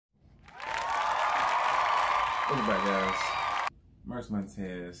Welcome back, guys. Murs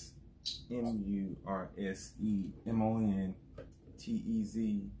Montez, Mursemontez. You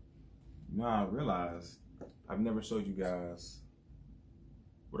know, I realized I've never showed you guys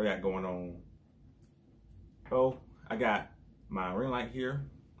what I got going on. Oh, I got my ring light here.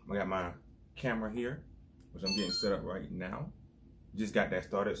 I got my camera here, which I'm getting set up right now. Just got that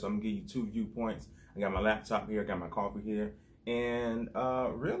started, so I'm gonna give you 2 viewpoints. I got my laptop here, I got my coffee here, and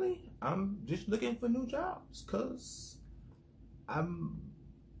really, I'm just looking for new jobs, cause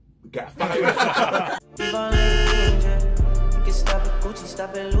got fired.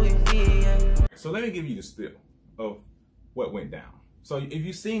 So let me give you the spill of what went down. So if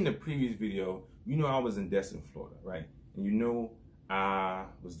you've seen the previous video, you know I was in Destin, Florida, right? And you know I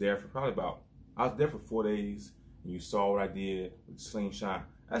was there for I was there for 4 days, and you saw what I did with the slingshot.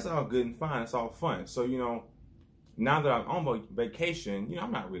 That's all good and fine, it's all fun. So, you know, now that I'm on vacation, you know,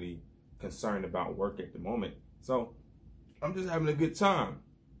 I'm not really concerned about work at the moment. So I'm just having a good time.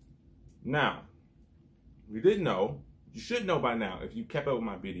 Now, if you didn't know, you should know by now, if you kept up with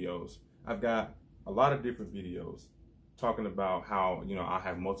my videos, I've got a lot of different videos talking about how, you know, I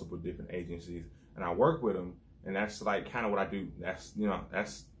have multiple different agencies and I work with them, and that's like kind of what I do. That's, you know,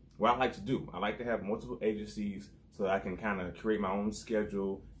 that's what I like to do. I like to have multiple agencies so that I can kind of create my own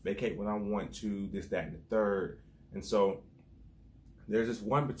schedule, vacate when I want to, this, that, and the third. And so there's this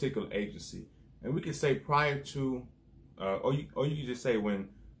one particular agency, and we could say prior to, or you could just say when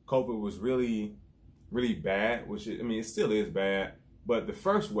COVID was really, really bad, which I mean, it still is bad, but the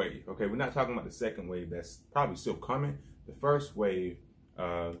first wave, okay, we're not talking about the second wave that's probably still coming. The first wave,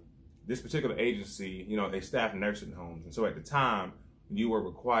 this particular agency, you know, they staff nursing homes. And so at the time, you were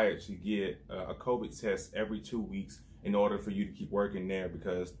required to get a COVID test every 2 weeks in order for you to keep working there,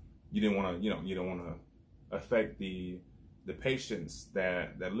 because you didn't want to, you don't want to affect the patients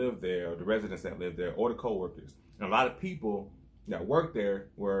that live there, or the residents that live there, or the coworkers. And a lot of people that work there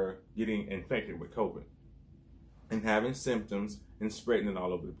were getting infected with COVID and having symptoms and spreading it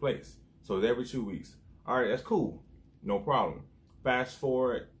all over the place. So it's every 2 weeks. All right, that's cool, no problem. Fast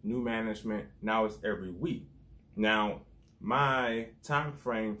forward, new management, now it's every week. Now, my time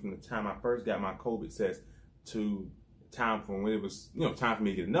frame from the time I first got my COVID test to time from when it was, you know, time for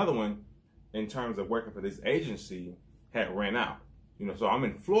me to get another one, in terms of working for this agency, had ran out. You know, so I'm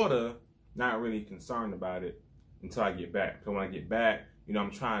in Florida, not really concerned about it until I get back. So when I get back, you know,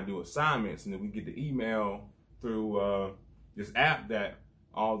 I'm trying to do assignments, and then we get the email through this app that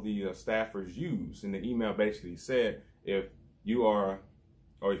all the staffers use. And the email basically said, if you are,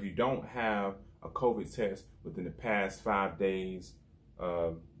 or if you don't have a COVID test within the past 5 days,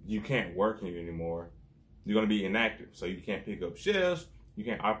 you can't work here anymore. You're going to be inactive. So you can't pick up shifts. You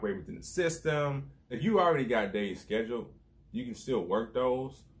can't operate within the system. If you already got days scheduled, you can still work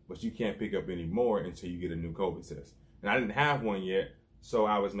those, but you can't pick up any more until you get a new COVID test. And I didn't have one yet, so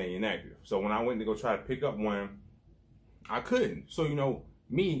I was made inactive. So when I went to go try to pick up one, I couldn't. So, you know,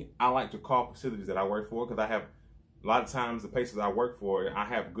 me, I like to call facilities that I work for, because I have a lot of times the places I work for, I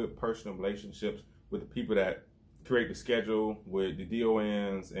have good personal relationships with the people that create the schedule, with the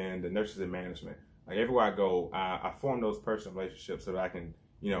DONs and the nurses in management. Like everywhere I go, I form those personal relationships so that I can,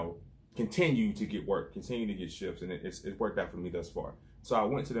 you know, continue to get work, continue to get shifts, and it's worked out for me thus far. So I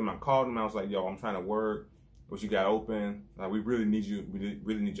went to them, I called them, I was like, yo, I'm trying to work, what you got open, we really need you, we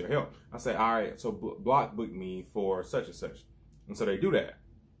really need your help. I said, all right, so block book me for such and such. And so they do that.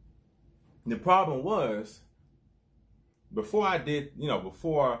 The problem was, before I did, you know,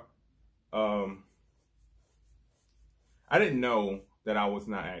 I didn't know that I was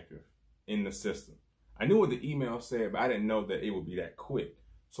not active in the system. I knew what the email said, but I didn't know that it would be that quick.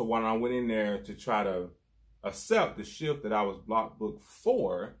 So when I went in there to try to accept the shift that I was block booked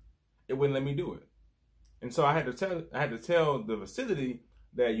for, it wouldn't let me do it. And so I had to tell the facility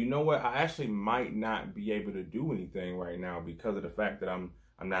that, you know what, I actually might not be able to do anything right now because of the fact that I'm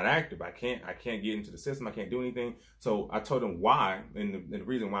not active. I can't get into the system. I can't do anything. So I told them why, and the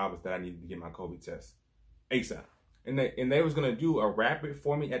reason why was that I needed to get my COVID test ASAP. And they was gonna do a rapid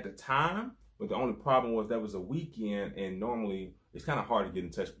for me at the time, but the only problem was that was a weekend, and normally it's kind of hard to get in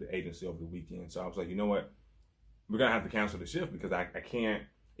touch with the agency over the weekend. So I was like, you know what, we're gonna have to cancel the shift, because I can't,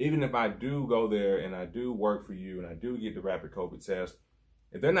 even if I do go there and I do work for you and I do get the rapid COVID test,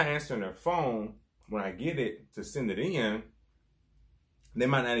 if they're not answering their phone when I get it to send it in, they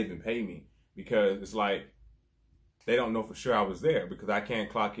might not even pay me, because it's like they don't know for sure I was there, because I can't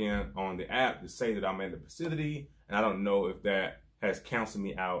clock in on the app to say that I'm in the facility, and I don't know if that has canceled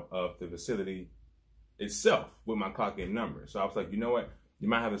me out of the facility itself with my clock in number. So I was like, you know what, you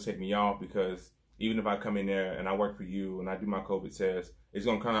might have to take me off, because even if I come in there and I work for you and I do my COVID test it's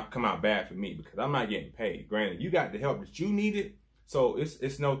gonna come out bad for me because I'm not getting paid. Granted, you got the help that you needed, so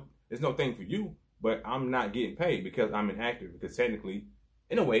it's no thing for you, but I'm not getting paid because I'm inactive. Because technically,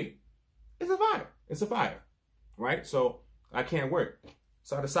 in a way, it's a fire. It's a fire, right? So I can't work.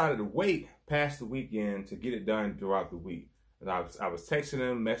 So I decided to wait past the weekend to get it done throughout the week. And I was texting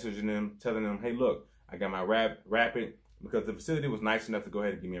them, messaging them, telling them, hey, look, I got my rapid, because the facility was nice enough to go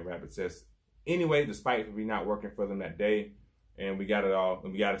ahead and give me a rapid test anyway, despite me not working for them that day. And we got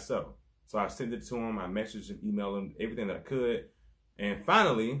it settled. So I sent it to them, I messaged them, emailed them, everything that I could. And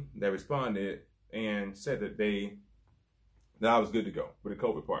finally, they responded and said that I was good to go with the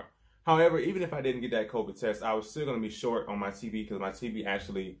COVID part. However, even if I didn't get that COVID test, I was still going to be short on my TB because my TB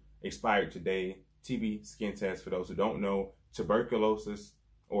actually expired today. TB skin test, for those who don't know, tuberculosis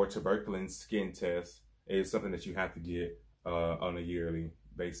or tuberculin skin test is something that you have to get on a yearly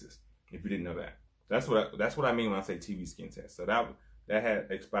basis. If you didn't know that, that's what I mean when I say TB skin test. So that had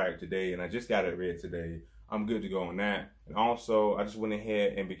expired today, and I just got it read today. I'm good to go on that. And also, I just went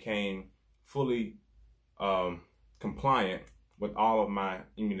ahead and became fully compliant with all of my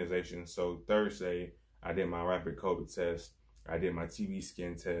immunizations. So Thursday, I did my rapid COVID test. I did my TB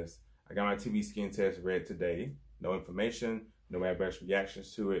skin test. I got my TB skin test read today. No information, no adverse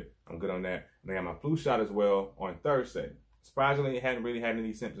reactions to it. I'm good on that. And I got my flu shot as well on Thursday. Surprisingly, I hadn't really had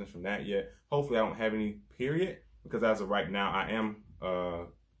any symptoms from that yet. Hopefully, I don't have any, period, because as of right now, I am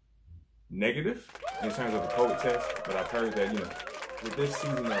negative in terms of the COVID test. But I've heard that, with this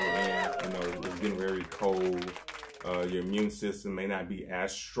season that we're in, it's getting very cold. Your immune system may not be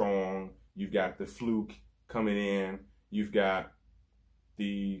as strong. You've got the fluke coming in. You've got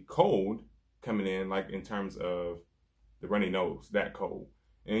the cold coming in, like in terms of the runny nose, that cold.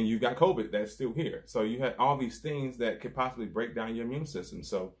 And you've got COVID that's still here. So you had all these things that could possibly break down your immune system.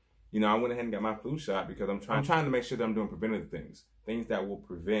 So, I went ahead and got my flu shot because I'm trying to make sure that I'm doing preventative things that will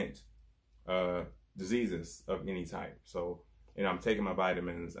prevent diseases of any type. So, I'm taking my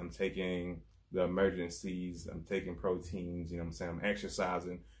vitamins, I'm taking the emergencies, I'm taking proteins, I'm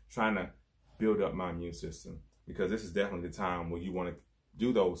exercising, trying to build up my immune system, because this is definitely the time where you want to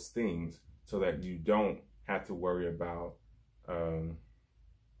do those things so that you don't have to worry about your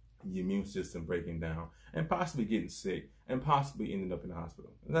immune system breaking down and possibly getting sick and possibly ending up in the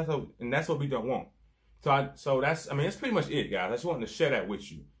hospital. And that's what we don't want. So that's pretty much it, guys. I just wanted to share that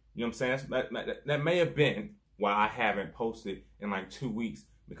with you. You know what I'm saying? That may have been why I haven't posted in like 2 weeks,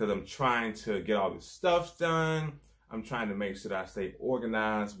 because I'm trying to get all this stuff done. I'm trying to make sure that I stay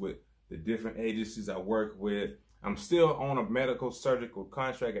organized with the different agencies I work with. I'm still on a medical surgical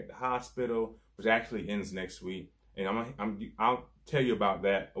contract at the hospital, which actually ends next week. And I'll tell you about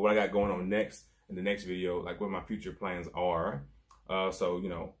that, what I got going on next in the next video, like what my future plans are. So,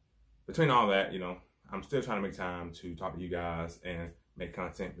 between all that, I'm still trying to make time to talk to you guys and make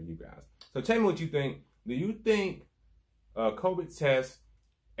content for you guys. So tell me what you think. Do you think COVID tests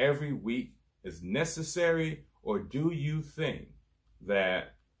every week is necessary, or do you think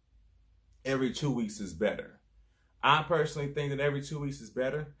that every 2 weeks is better? I personally think that every 2 weeks is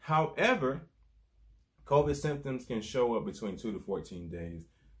better. However, COVID symptoms can show up between 2 to 14 days.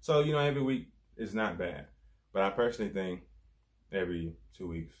 So, every week is not bad. But I personally think every 2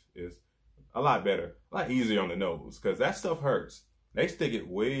 weeks is a lot better, a lot easier on the nose, because that stuff hurts. They stick it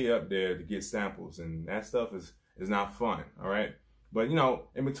way up there to get samples, and that stuff is not fun, all right? But,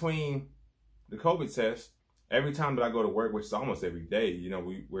 in between the COVID test, every time that I go to work, which is almost every day,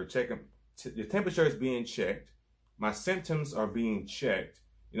 we're checking, the temperature is being checked. My symptoms are being checked.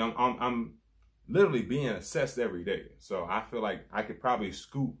 I'm literally being assessed every day. So I feel like I could probably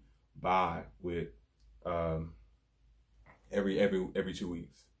scoot by with every 2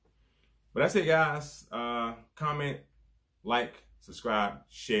 weeks. But that's it, guys. Comment, like, subscribe,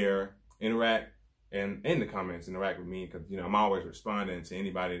 share, interact, and in the comments, interact with me, because I'm always responding to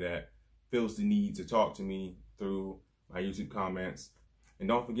anybody that feels the need to talk to me through my YouTube comments. And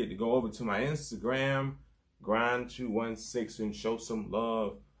don't forget to go over to my Instagram, grind216, and show some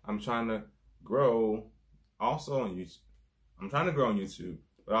love. I'm trying to grow also on YouTube. I'm trying to grow on YouTube,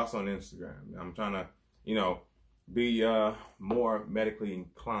 but also on Instagram. I'm trying to, be more medically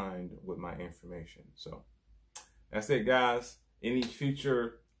inclined with my information. So that's it, guys. Any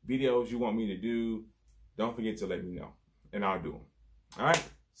future videos you want me to do, don't forget to let me know, and I'll do them. All right?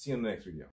 See you in the next video.